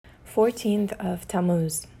14th of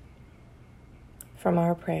Tammuz, from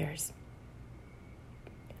our prayers.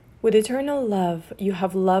 With eternal love, you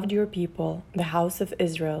have loved your people, the house of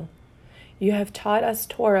Israel. You have taught us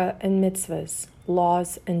Torah and mitzvos,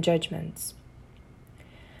 laws and judgements.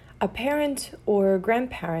 A parent or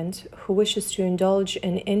grandparent who wishes to indulge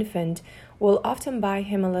an infant will often buy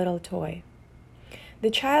him a little toy. The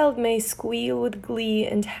child may squeal with glee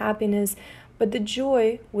and happiness, but the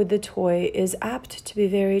joy with the toy is apt to be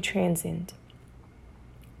very transient.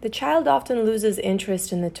 The child often loses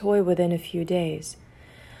interest in the toy within a few days.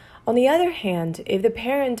 On the other hand, if the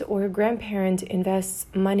parent or grandparent invests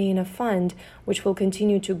money in a fund which will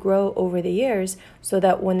continue to grow over the years so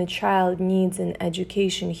that when the child needs an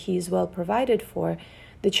education he is well provided for,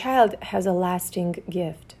 the child has a lasting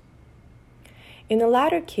gift. In the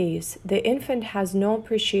latter case, the infant has no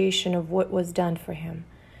appreciation of what was done for him.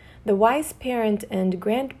 The wise parent and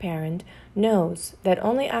grandparent knows that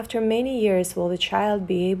only after many years will the child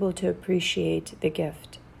be able to appreciate the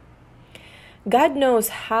gift. God knows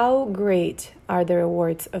how great are the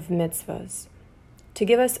rewards of mitzvos. To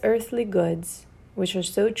give us earthly goods, which are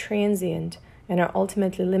so transient and are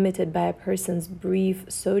ultimately limited by a person's brief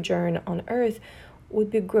sojourn on earth,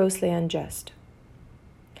 would be grossly unjust.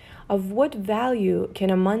 Of what value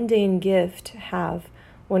can a mundane gift have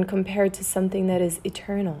when compared to something that is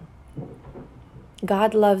eternal?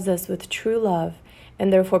 God loves us with true love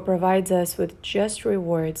and therefore provides us with just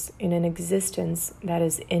rewards in an existence that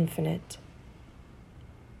is infinite.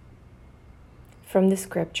 From the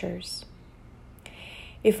Scriptures.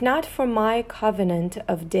 If not for my covenant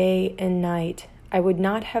of day and night, I would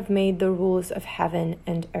not have made the rules of heaven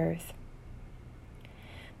and earth.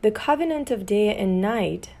 The covenant of day and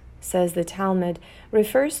night, says the Talmud,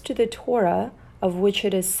 refers to the Torah, of which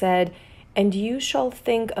it is said, "And you shall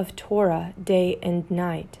think of Torah day and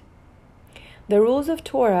night." The rules of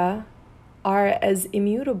Torah are as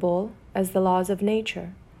immutable as the laws of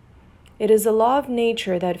nature. It is a law of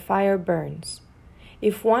nature that fire burns.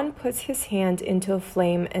 If one puts his hand into a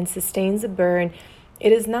flame and sustains a burn,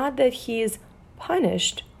 it is not that he is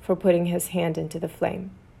punished for putting his hand into the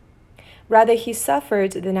flame. Rather, he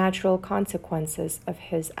suffered the natural consequences of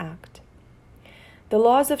his act. The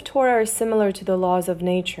laws of Torah are similar to the laws of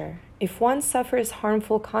nature. If one suffers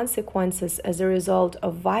harmful consequences as a result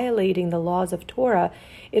of violating the laws of Torah,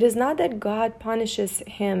 it is not that God punishes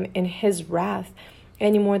him in his wrath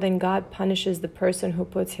any more than God punishes the person who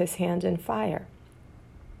puts his hand in fire.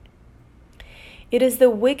 It is the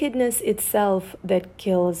wickedness itself that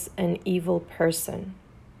kills an evil person.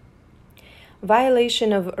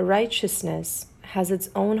 Violation of righteousness has its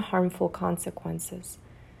own harmful consequences.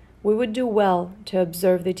 We would do well to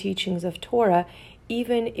observe the teachings of Torah,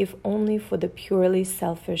 even if only for the purely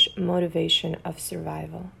selfish motivation of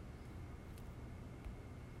survival.